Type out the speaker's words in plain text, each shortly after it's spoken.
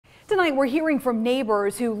Tonight, we're hearing from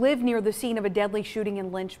neighbors who live near the scene of a deadly shooting in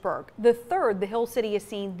Lynchburg, the third the Hill City has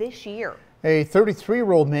seen this year. A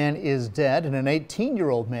 33-year-old man is dead and an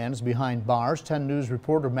 18-year-old man is behind bars. 10 News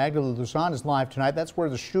reporter Magdala Luzon is live tonight. That's where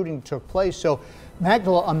the shooting took place. So,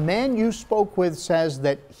 Magdala, a man you spoke with says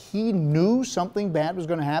that he knew something bad was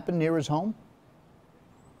going to happen near his home?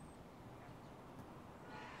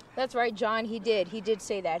 That's right, John. He did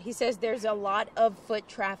say that. He says there's a lot of foot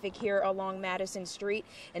traffic here along Madison Street,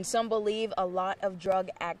 and some believe a lot of drug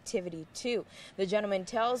activity too. The gentleman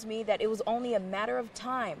tells me that it was only a matter of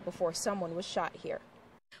time before someone was shot here.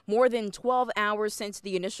 More than 12 hours since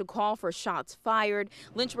the initial call for shots fired,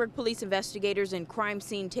 Lynchburg police investigators and crime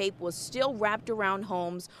scene tape was still wrapped around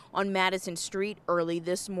homes on Madison Street early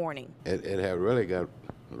this morning. It had really got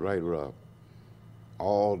right rough.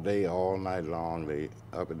 All day, all night long, they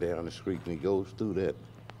up and down the street, and he goes through that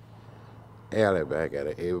alley back at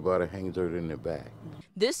it. Everybody hangs out in the back.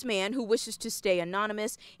 This man, who wishes to stay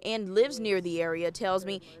anonymous and lives near the area, tells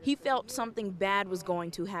me he felt something bad was going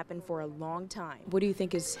to happen for a long time. What do you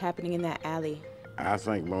think is happening in that alley? I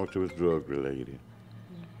think most of it's drug related,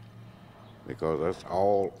 because that's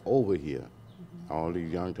all over here. All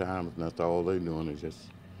these young timers, that's all they're doing is just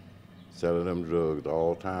selling them drugs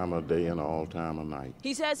all time of day and all time of night.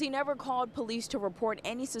 He says he never called police to report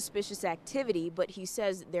any suspicious activity, but he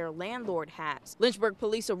says their landlord has. Lynchburg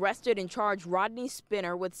police arrested and charged Rodney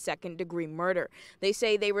Spinner with second-degree murder. They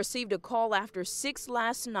say they received a call after 6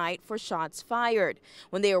 last night for shots fired.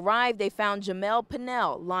 When they arrived, they found Jamel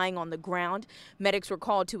Pinnell lying on the ground. Medics were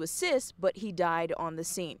called to assist, but he died on the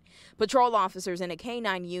scene. Patrol officers in a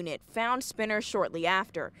K-9 unit found Spinner shortly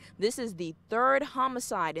after. This is the third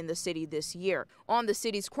homicide in the city this year. On the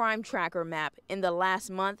city's crime tracker map, in the last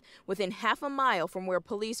month, within half a mile from where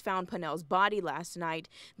police found Pinnell's body last night,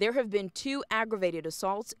 there have been 2 aggravated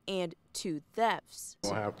assaults and 2 thefts.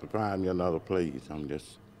 I'll have to find me another place. I'm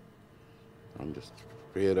just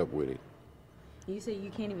fed up with it. You say you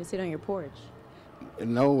can't even sit on your porch.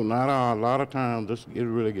 No, not a lot of times. It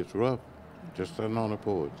really gets rough just sitting on the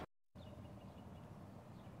porch.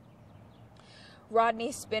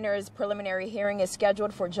 Rodney Spinner's preliminary hearing is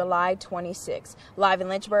scheduled for July 26. Live in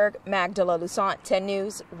Lynchburg, Magdala Luzon, 10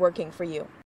 News, working for you.